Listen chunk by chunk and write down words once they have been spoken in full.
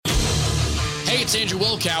Hey, it's Andrew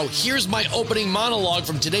Wilkow. Here's my opening monologue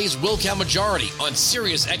from today's Wilkow Majority on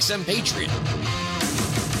Sirius XM Patriot.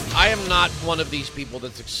 I am not one of these people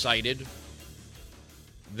that's excited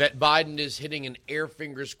that Biden is hitting an air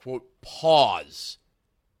fingers, quote, pause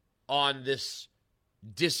on this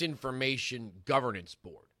disinformation governance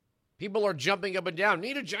board. People are jumping up and down.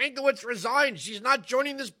 Nita Jankowicz resigned. She's not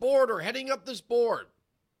joining this board or heading up this board.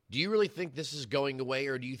 Do you really think this is going away,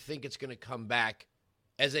 or do you think it's going to come back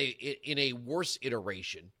as in a worse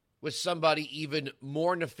iteration with somebody even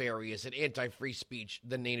more nefarious and anti-free speech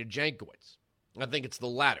than Nita Jankowicz? I think it's the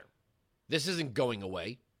latter. This isn't going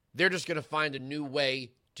away. They're just going to find a new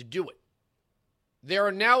way to do it. There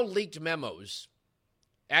are now leaked memos.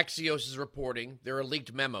 Accuse is reporting there are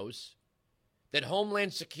leaked memos that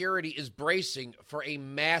Homeland Security is bracing for a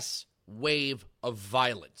mass wave of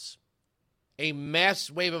violence. A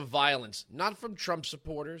mass wave of violence, not from Trump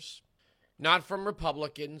supporters, not from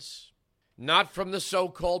Republicans, not from the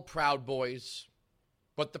so-called Proud Boys,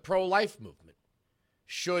 but the pro-life movement,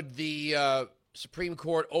 should the Supreme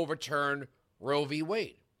Court overturn Roe v.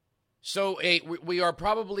 Wade. So we are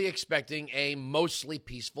probably expecting a mostly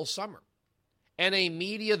peaceful summer, and a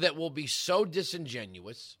media that will be so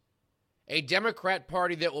disingenuous, a Democrat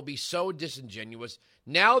Party that will be so disingenuous.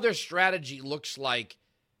 Now their strategy looks like,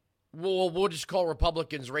 well, we'll just call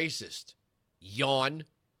Republicans racist. Yawn.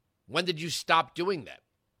 When did you stop doing that?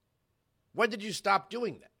 When did you stop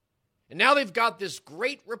doing that? And now they've got this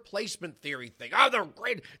great replacement theory thing. Oh, they're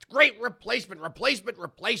great. It's great replacement.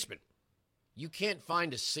 You can't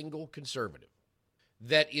find a single conservative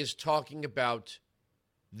that is talking about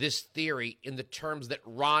this theory in the terms that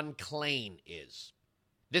Ron Klain is.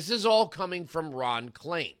 This is all coming from Ron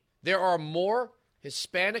Klain. There are more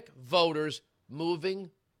Hispanic voters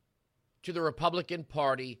moving to the Republican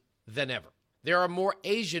Party than ever. There are more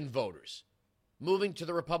Asian voters moving to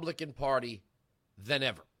the Republican Party than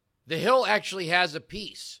ever. The Hill actually has a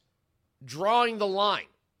piece drawing the line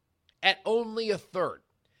at only a third.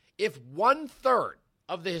 If 1/3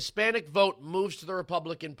 of the Hispanic vote moves to the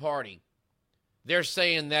Republican Party, they're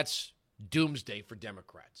saying that's doomsday for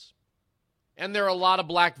Democrats. And there are a lot of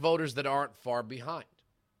black voters that aren't far behind.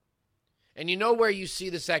 And you know where you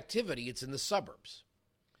see this activity? It's in the suburbs.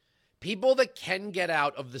 People that can get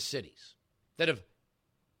out of the cities, that have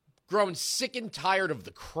grown sick and tired of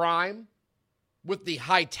the crime, with the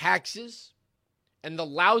high taxes and the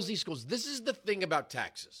lousy schools. This is the thing about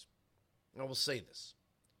taxes. And I will say this.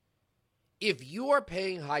 If you are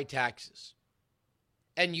paying high taxes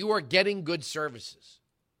and you are getting good services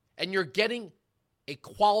and you're getting a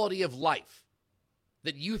quality of life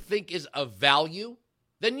that you think is of value,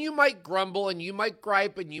 then you might grumble and you might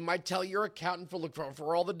gripe and you might tell your accountant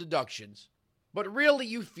for all the deductions. But really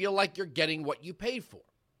you feel like you're getting what you paid for.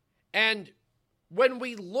 And when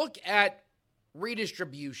we look at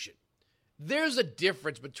redistribution, there's a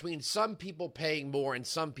difference between some people paying more and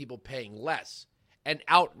some people paying less, and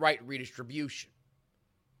outright redistribution.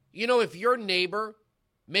 You know, if your neighbor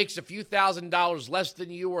makes a few $1,000s less than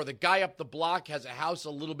you, or the guy up the block has a house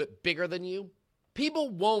a little bit bigger than you, people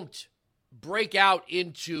won't break out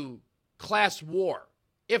into class war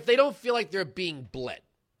if they don't feel like they're being bled,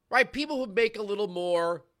 right? People who make a little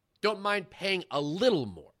more don't mind paying a little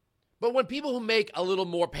more. But when people who make a little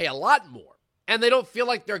more pay a lot more, and they don't feel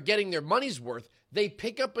like they're getting their money's worth, they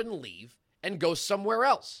pick up and leave and go somewhere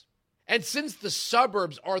else. And since the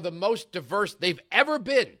suburbs are the most diverse they've ever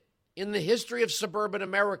been in the history of suburban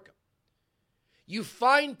America, you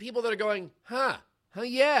find people that are going,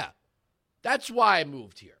 yeah, that's why I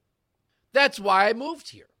moved here. That's why I moved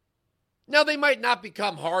here. Now, they might not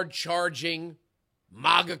become hard-charging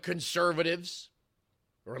MAGA conservatives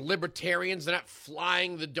or libertarians. They're not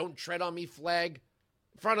flying the "Don't Tread on Me" flag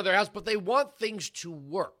in front of their house, but they want things to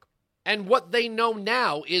work. And what they know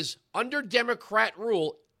now is under Democrat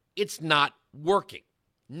rule, it's not working.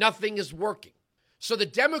 Nothing is working. So the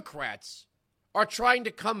Democrats are trying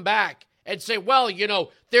to come back and say, well, you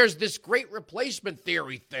know, there's this great replacement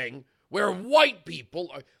theory thing where white people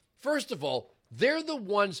are... First of all, they're the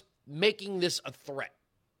ones making this a threat.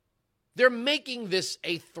 They're making this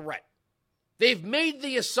a threat. They've made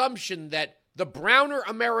the assumption that the browner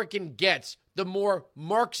American gets, the more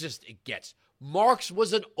Marxist it gets. Marx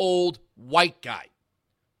was an old white guy.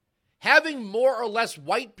 Having more or less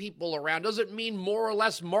white people around doesn't mean more or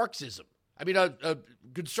less Marxism.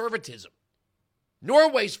 Conservatism.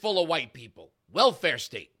 Norway's full of white people. Welfare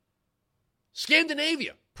state.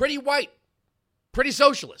 Scandinavia, pretty white. Pretty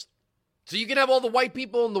socialist. So you can have all the white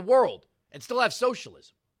people in the world and still have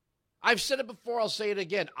socialism. I've said it before, I'll say it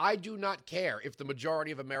again. I do not care if the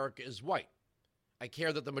majority of America is white. I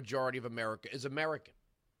care that the majority of America is American.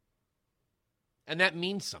 And that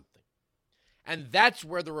means something. And that's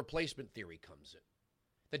where the replacement theory comes in.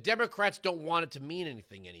 The Democrats don't want it to mean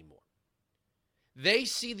anything anymore. They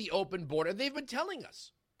see the open border. They've been telling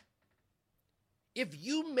us, if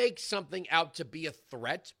you make something out to be a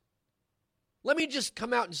threat, let me just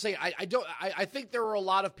come out and say, I think there are a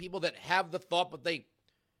lot of people that have the thought, but they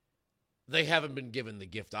haven't been given the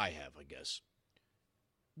gift I have, I guess.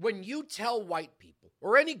 When you tell white people,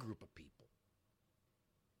 or any group of people,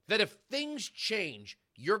 that if things change,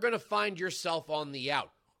 you're going to find yourself on the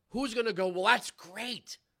out, who's going to go, well, that's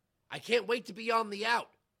great. I can't wait to be on the out.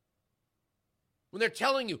 When they're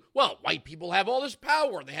telling you, well, white people have all this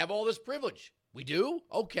power, they have all this privilege. We do?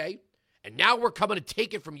 Okay. And now we're coming to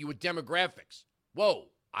take it from you with demographics. Whoa,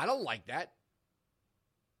 I don't like that.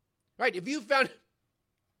 Right? If you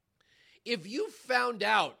found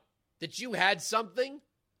out that you had something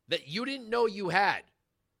that you didn't know you had,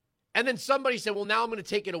 and then somebody said, well, now I'm going to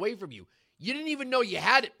take it away from you. You didn't even know you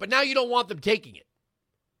had it, but now you don't want them taking it.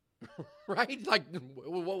 Right? Like,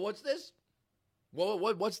 what's this?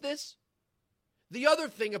 What's this? The other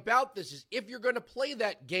thing about this is if you're going to play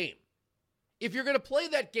that game,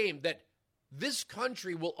 that this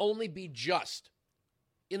country will only be just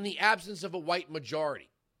in the absence of a white majority,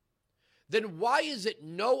 then why is it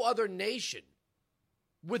no other nation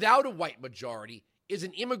without a white majority is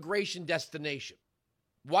an immigration destination?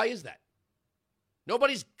 Why is that?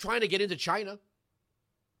 Nobody's trying to get into China.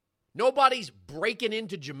 Nobody's breaking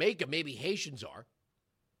into Jamaica. Maybe Haitians are.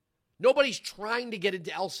 Nobody's trying to get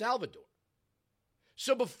into El Salvador.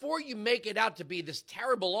 So before you make it out to be this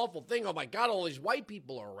terrible, awful thing, oh my God, all these white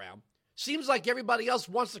people are around, seems like everybody else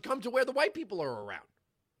wants to come to where the white people are around.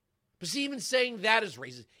 But see, even saying that is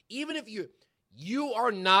racist. Even if you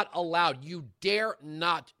are not allowed, you dare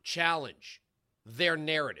not challenge their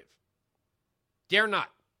narrative. Dare not.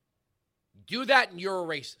 Do that and you're a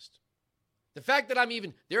racist. The fact that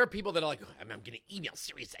there are people that are like, I'm going to email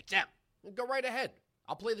SiriusXM. Go right ahead.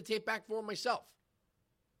 I'll play the tape back for them myself.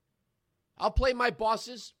 I'll play my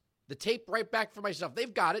bosses the tape right back for myself.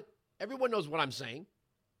 They've got it. Everyone knows what I'm saying.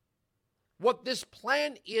 What this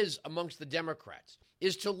plan is amongst the Democrats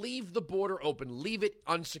is to leave the border open, leave it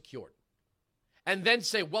unsecured, and then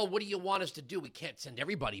say, well, what do you want us to do? We can't send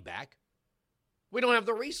everybody back. We don't have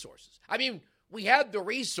the resources. We had the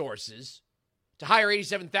resources to hire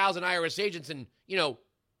 87,000 IRS agents and,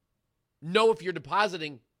 know if you're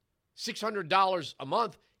depositing $600 a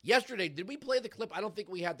month. Yesterday, did we play the clip? I don't think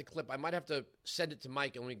we had the clip. I might have to send it to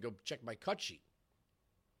Mike and let me go check my cut sheet.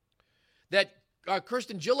 That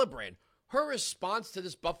Kirsten Gillibrand, her response to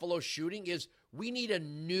this Buffalo shooting is, we need a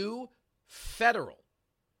new federal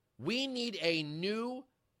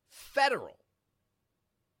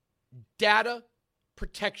data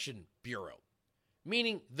protection bureau,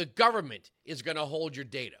 meaning the government is going to hold your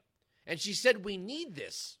data. And she said, we need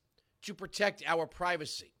this to protect our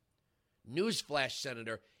privacy. Newsflash,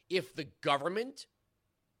 Senator, if the government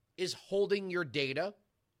is holding your data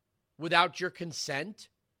without your consent,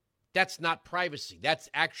 that's not privacy. That's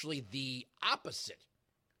actually the opposite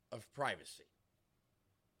of privacy.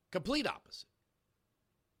 Complete opposite.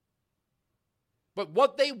 But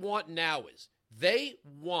what they want now is they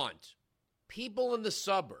want people in the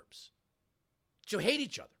suburbs to hate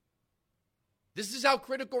each other. This is how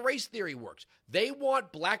critical race theory works. They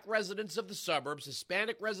want black residents of the suburbs,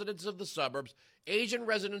 Hispanic residents of the suburbs, Asian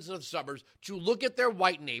residents of the suburbs to look at their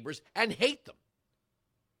white neighbors and hate them.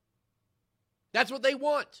 That's what they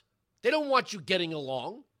want. They don't want you getting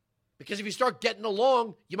along, because if you start getting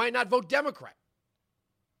along, you might not vote Democrat.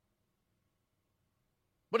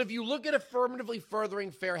 But if you look at affirmatively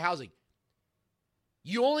furthering fair housing,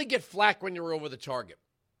 you only get flack when you're over the target.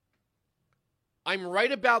 I'm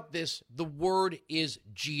right about this. The word is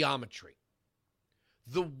geometry.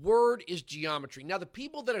 The word is geometry. Now, the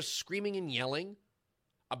people that are screaming and yelling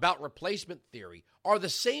about replacement theory are the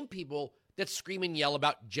same people that scream and yell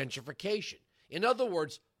about gentrification. In other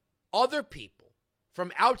words, other people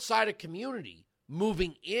from outside a community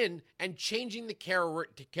moving in and changing the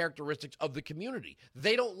characteristics of the community.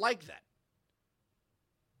 They don't like that.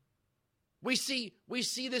 We see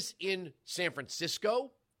this in San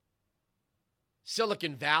Francisco,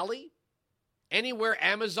 Silicon Valley, anywhere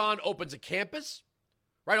Amazon opens a campus,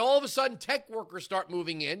 right? All of a sudden, tech workers start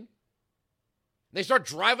moving in. They start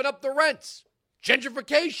driving up the rents.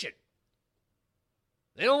 Gentrification.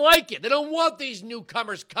 They don't like it. They don't want these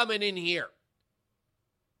newcomers coming in here.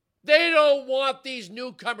 They don't want these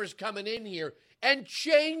newcomers coming in here and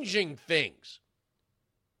changing things.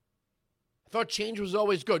 I thought change was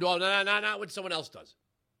always good. Oh, no, not when someone else does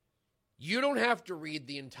it. You don't have to read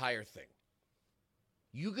the entire thing.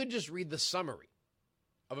 You can just read the summary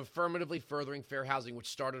of affirmatively furthering fair housing, which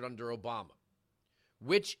started under Obama,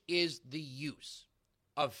 which is the use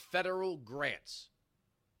of federal grants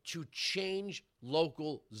to change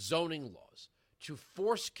local zoning laws, to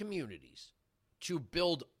force communities to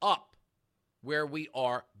build up where we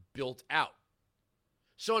are built out.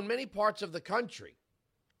 So in many parts of the country,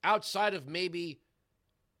 outside of maybe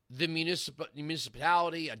the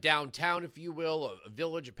municipality, a downtown, if you will, a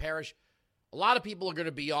village, a parish, a lot of people are going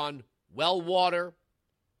to be on well water.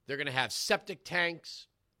 They're going to have septic tanks,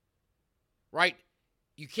 right?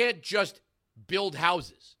 You can't just build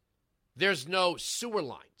houses. There's no sewer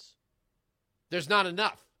lines. There's not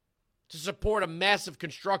enough to support a massive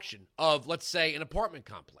construction of, let's say, an apartment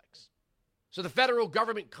complex. So the federal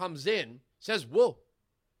government comes in, says, we'll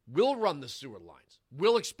run the sewer lines.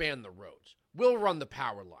 We'll expand the roads. We'll run the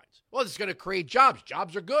power lines. Well, it's going to create jobs.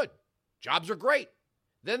 Jobs are good. Jobs are great.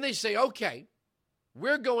 Then they say, okay,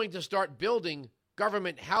 we're going to start building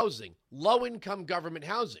government housing, low-income government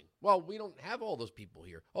housing. Well, we don't have all those people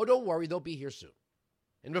here. Oh, don't worry, they'll be here soon.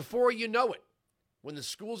 And before you know it, when the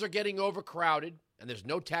schools are getting overcrowded and there's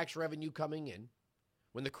no tax revenue coming in,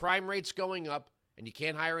 when the crime rate's going up and you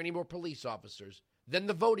can't hire any more police officers, then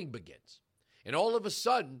the voting begins. And all of a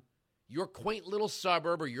sudden, your quaint little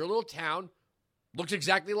suburb or your little town looks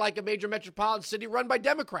exactly like a major metropolitan city run by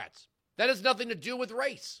Democrats. That has nothing to do with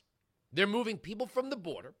race. They're moving people from the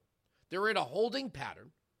border. They're in a holding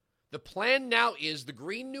pattern. The plan now is the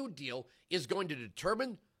Green New Deal is going to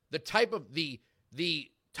determine the type of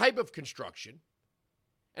type of construction,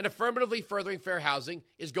 and affirmatively furthering fair housing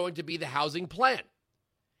is going to be the housing plan.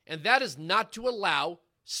 And that is not to allow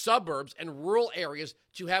suburbs and rural areas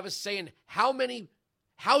to have a say in how many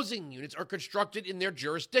housing units are constructed in their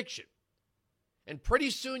jurisdiction. And pretty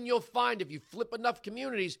soon you'll find if you flip enough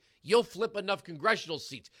communities, you'll flip enough congressional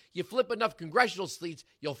seats. You flip enough congressional seats,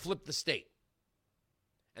 you'll flip the state.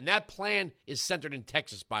 And that plan is centered in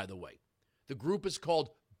Texas, by the way. The group is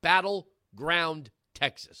called Battleground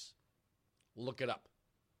Texas. Look it up.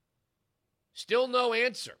 Still no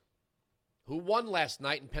answer. Who won last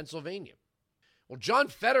night in Pennsylvania? Well, John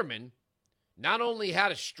Fetterman not only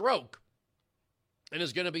had a stroke and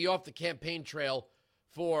is going to be off the campaign trail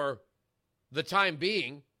for the time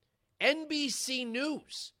being, NBC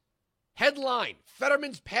News headline: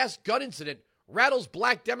 Fetterman's past gun incident rattles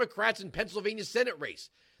black Democrats in Pennsylvania Senate race.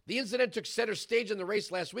 The incident took center stage in the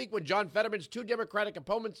race last week when John Fetterman's two Democratic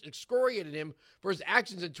opponents excoriated him for his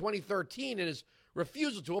actions in 2013 and his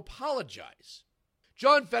refusal to apologize.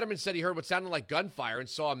 John Fetterman said he heard what sounded like gunfire and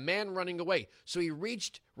saw a man running away, so he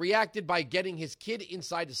reacted by getting his kid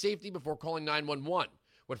inside to safety before calling 911.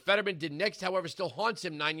 What Fetterman did next, however, still haunts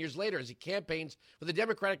him 9 years later as he campaigns for the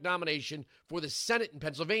Democratic nomination for the Senate in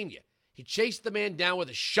Pennsylvania. He chased the man down with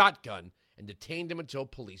a shotgun and detained him until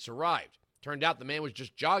police arrived. Turned out the man was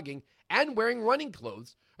just jogging and wearing running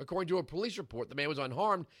clothes. According to a police report, the man was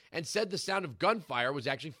unharmed and said the sound of gunfire was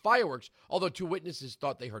actually fireworks, although two witnesses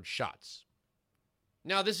thought they heard shots.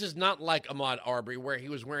 Now, this is not like Ahmaud Arbery, where he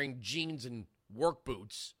was wearing jeans and work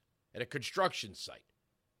boots at a construction site.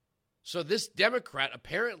 So this Democrat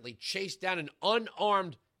apparently chased down an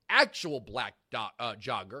unarmed actual black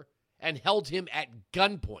jogger and held him at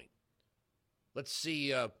gunpoint. Let's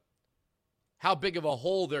see how big of a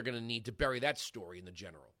hole they're going to need to bury that story in the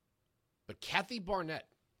general. But Kathy Barnett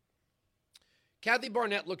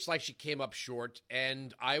looks like she came up short,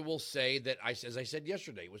 and I will say that, as I said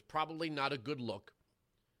yesterday, it was probably not a good look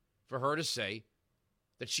for her to say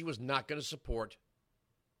that she was not going to support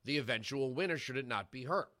the eventual winner should it not be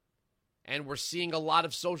her. And we're seeing a lot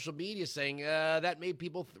of social media saying that made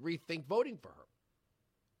people rethink voting for her.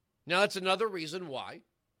 Now, that's another reason why.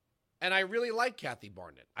 And I really like Kathy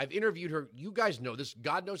Barnett. I've interviewed her. You guys know this.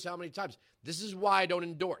 God knows how many times. This is why I don't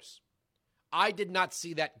endorse. I did not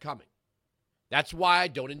see that coming. That's why I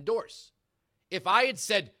don't endorse. If I had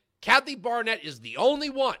said, Kathy Barnett is the only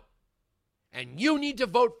one, and you need to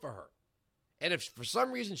vote for her, and if for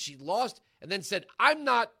some reason she lost and then said, I'm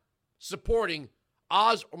not supporting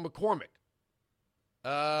Oz or McCormick,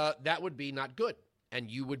 that would be not good, and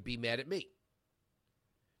you would be mad at me.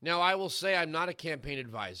 Now, I will say I'm not a campaign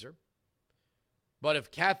advisor, but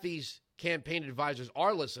if Kathy's campaign advisors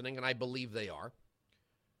are listening, and I believe they are,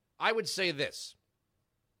 I would say this.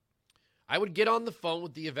 I would get on the phone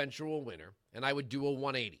with the eventual winner, and I would do a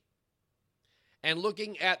 180. And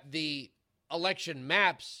looking at the election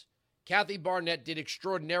maps, Kathy Barnett did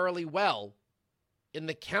extraordinarily well in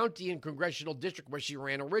the county and congressional district where she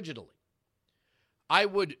ran originally. I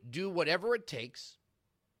would do whatever it takes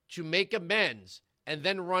to make amends and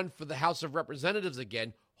then run for the House of Representatives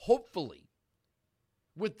again, hopefully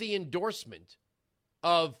with the endorsement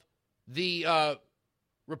of the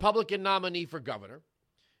Republican nominee for governor,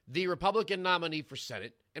 the Republican nominee for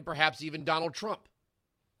Senate, and perhaps even Donald Trump.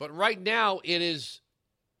 But right now, it is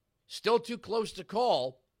still too close to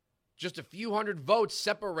call. Just a few hundred votes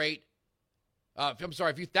separate, a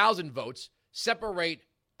few thousand votes separate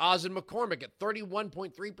Oz and McCormick at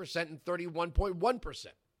 31.3% and 31.1%.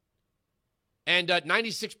 And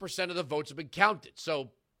 96% of the votes have been counted.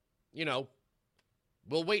 So,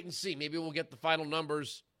 we'll wait and see. Maybe we'll get the final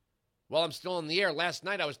numbers while I'm still on the air. Last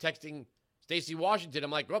night I was texting Stacey Washington. I'm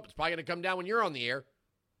like, it's probably going to come down when you're on the air.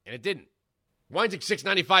 And it didn't. Weinzig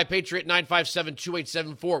 695, Patriot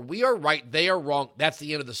 957-2874. We are right. They are wrong. That's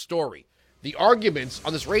the end of the story. The arguments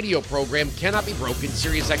on this radio program cannot be broken.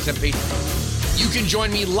 Sirius XM Patriot. You can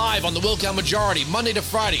join me live on the Will Count Majority, Monday to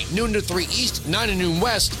Friday, noon to 3 East, 9 to noon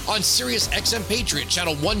West, on Sirius XM Patriot,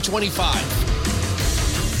 channel 125.